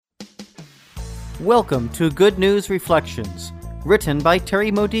Welcome to Good News Reflections, written by Terry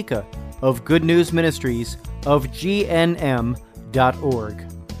Modica of Good News Ministries of GNM.org.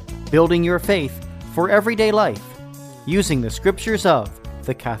 Building your faith for everyday life, using the scriptures of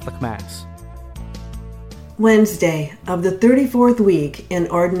the Catholic Mass. Wednesday of the 34th week in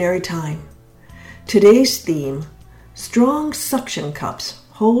Ordinary Time. Today's theme, Strong Suction Cups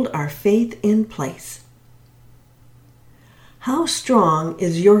Hold Our Faith in Place. How strong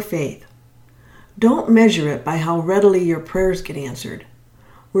is your faith? Don't measure it by how readily your prayers get answered.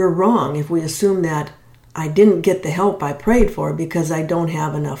 We're wrong if we assume that I didn't get the help I prayed for because I don't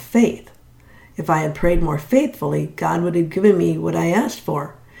have enough faith. If I had prayed more faithfully, God would have given me what I asked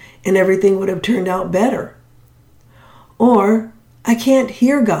for, and everything would have turned out better. Or, I can't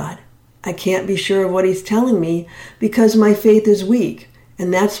hear God. I can't be sure of what He's telling me because my faith is weak,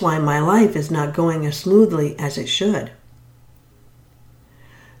 and that's why my life is not going as smoothly as it should.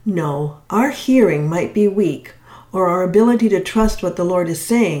 No, our hearing might be weak, or our ability to trust what the Lord is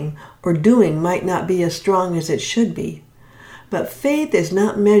saying or doing might not be as strong as it should be. But faith is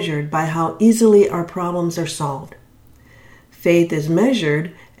not measured by how easily our problems are solved. Faith is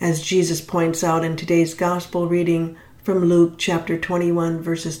measured, as Jesus points out in today's Gospel reading from Luke chapter 21,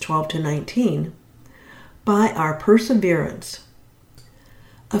 verses 12 to 19, by our perseverance.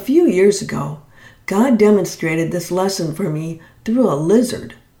 A few years ago, God demonstrated this lesson for me through a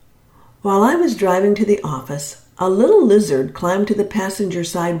lizard. While I was driving to the office, a little lizard climbed to the passenger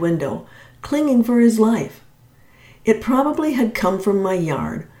side window, clinging for his life. It probably had come from my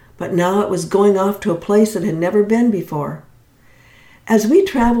yard, but now it was going off to a place it had never been before. As we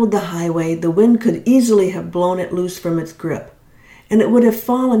traveled the highway, the wind could easily have blown it loose from its grip, and it would have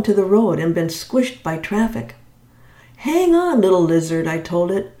fallen to the road and been squished by traffic. "Hang on, little lizard," I told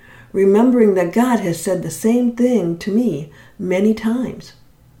it, remembering that God has said the same thing to me many times.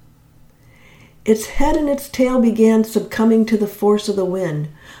 Its head and its tail began succumbing to the force of the wind,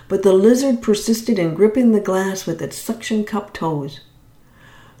 but the lizard persisted in gripping the glass with its suction cup toes.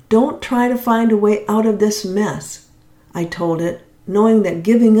 "Don't try to find a way out of this mess," I told it, knowing that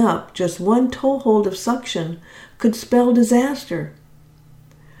giving up just one toehold of suction could spell disaster.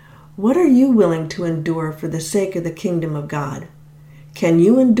 What are you willing to endure for the sake of the kingdom of God? Can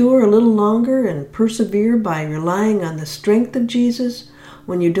you endure a little longer and persevere by relying on the strength of Jesus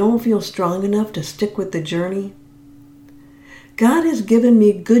when you don't feel strong enough to stick with the journey? God has given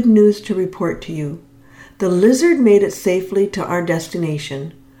me good news to report to you. The lizard made it safely to our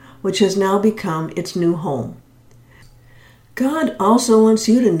destination, which has now become its new home. God also wants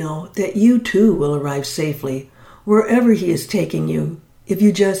you to know that you too will arrive safely wherever He is taking you, if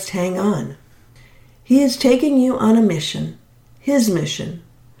you just hang on. He is taking you on a mission, His mission.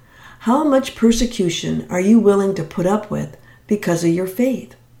 How much persecution are you willing to put up with because of your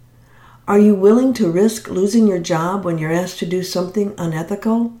faith? Are you willing to risk losing your job when you're asked to do something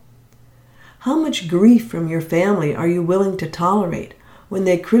unethical? How much grief from your family are you willing to tolerate when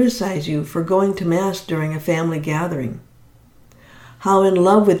they criticize you for going to Mass during a family gathering? How in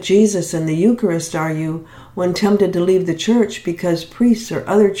love with Jesus and the Eucharist are you when tempted to leave the church because priests or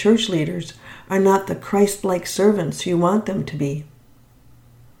other church leaders are not the Christ-like servants you want them to be?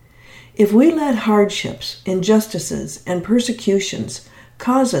 If we let hardships, injustices, and persecutions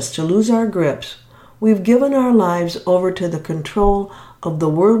cause us to lose our grips, we've given our lives over to the control of the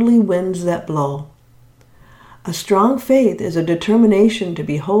worldly winds that blow. A strong faith is a determination to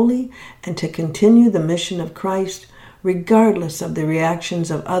be holy and to continue the mission of Christ regardless of the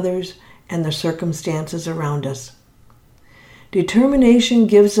reactions of others and the circumstances around us. Determination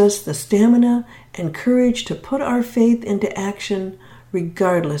gives us the stamina and courage to put our faith into action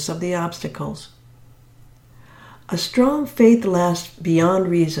regardless of the obstacles. A strong faith lasts beyond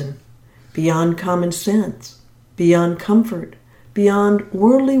reason, beyond common sense, beyond comfort, beyond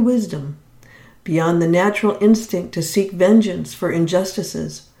worldly wisdom, beyond the natural instinct to seek vengeance for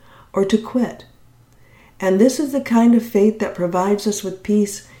injustices or to quit. And this is the kind of faith that provides us with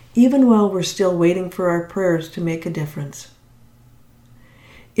peace even while we're still waiting for our prayers to make a difference.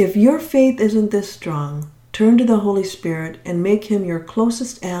 If your faith isn't this strong, turn to the Holy Spirit and make Him your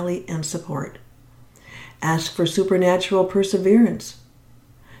closest ally and support. Ask for supernatural perseverance.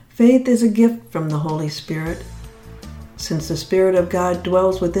 Faith is a gift from the Holy Spirit. Since the Spirit of God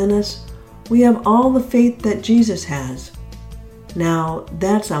dwells within us, we have all the faith that Jesus has. Now,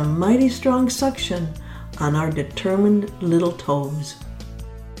 that's a mighty strong suction on our determined little toes.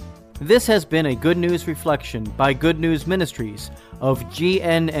 This has been a Good News Reflection by Good News Ministries of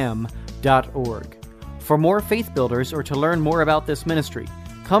GNM.org. For more faith builders or to learn more about this ministry,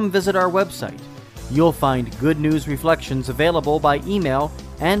 come visit our website. You'll find Good News Reflections available by email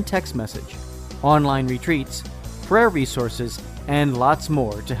and text message. online retreats, prayer resources, and lots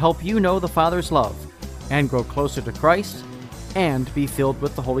more to help you know the Father's love and grow closer to Christ and be filled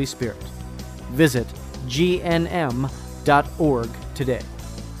with the Holy Spirit. Visit gnm.org today.